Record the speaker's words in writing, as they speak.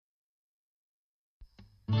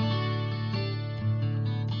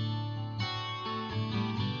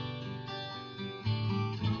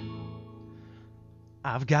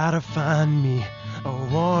I've gotta find me a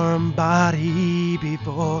warm body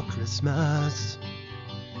before Christmas,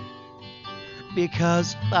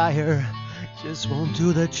 because fire just won't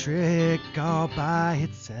do the trick all by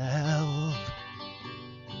itself.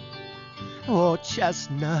 Oh,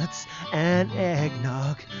 chestnuts and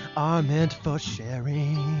eggnog are meant for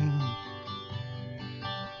sharing.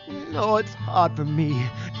 No, it's hard for me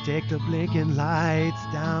to take the blinking lights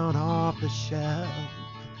down off the shelf.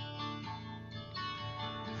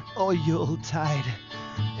 Oh, Yuletide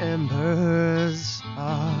embers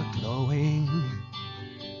are glowing,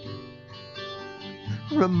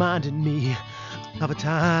 reminding me of a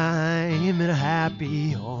time in a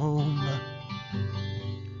happy home.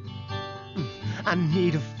 I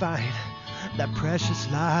need to find that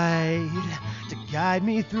precious light to guide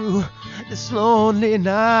me through this lonely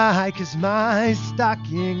night, 'cause my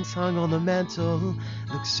stockings hung on the mantle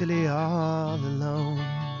look silly all alone.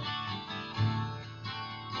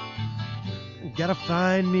 Gotta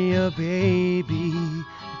find me a baby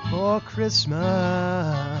before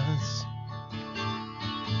Christmas,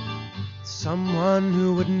 someone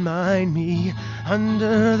who wouldn't mind me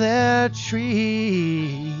under their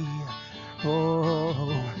tree.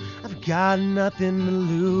 Oh, I've got nothing to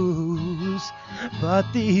lose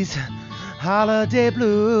but these holiday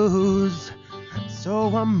blues. So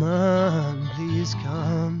woman, please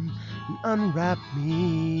come and unwrap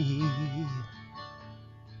me.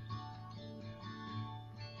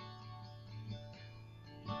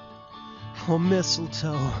 Oh,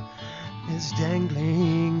 mistletoe is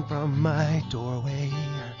dangling from my doorway,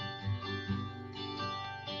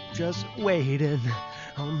 just waiting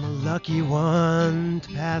on the lucky one to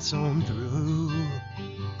pass on through.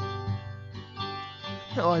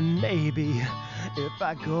 Oh, and maybe if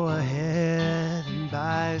I go ahead and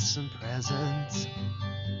buy some presents,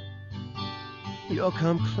 you'll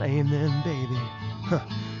come claim them, baby.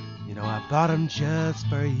 You know, I bought them just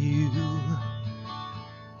for you.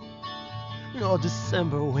 Oh,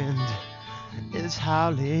 December wind is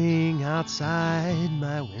howling outside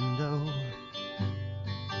my window,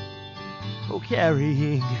 oh,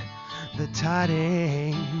 carrying the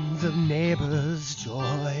tidings of neighbors'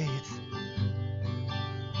 joys.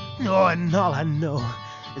 Oh, and all I know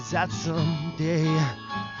is that someday,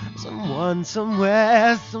 someone,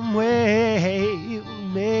 somewhere, some way will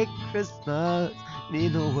make Christmas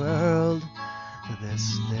mean the world to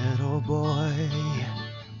this little boy.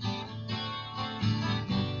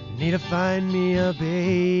 Need to find me a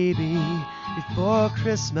baby before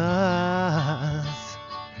Christmas,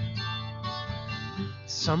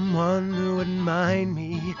 someone who wouldn't mind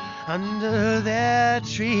me under their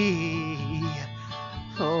tree.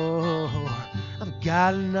 Oh, I've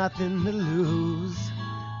got nothing to lose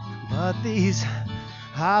but these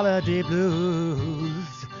holiday blues.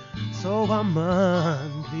 So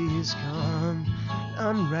woman, please come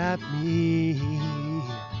unwrap me.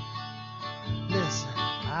 Listen,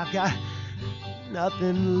 I've got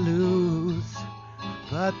nothing to lose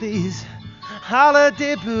but these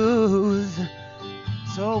holiday blues.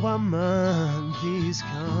 So woman, please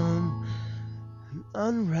come and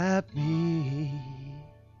unwrap me.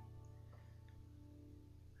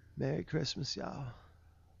 Merry Christmas, y'all.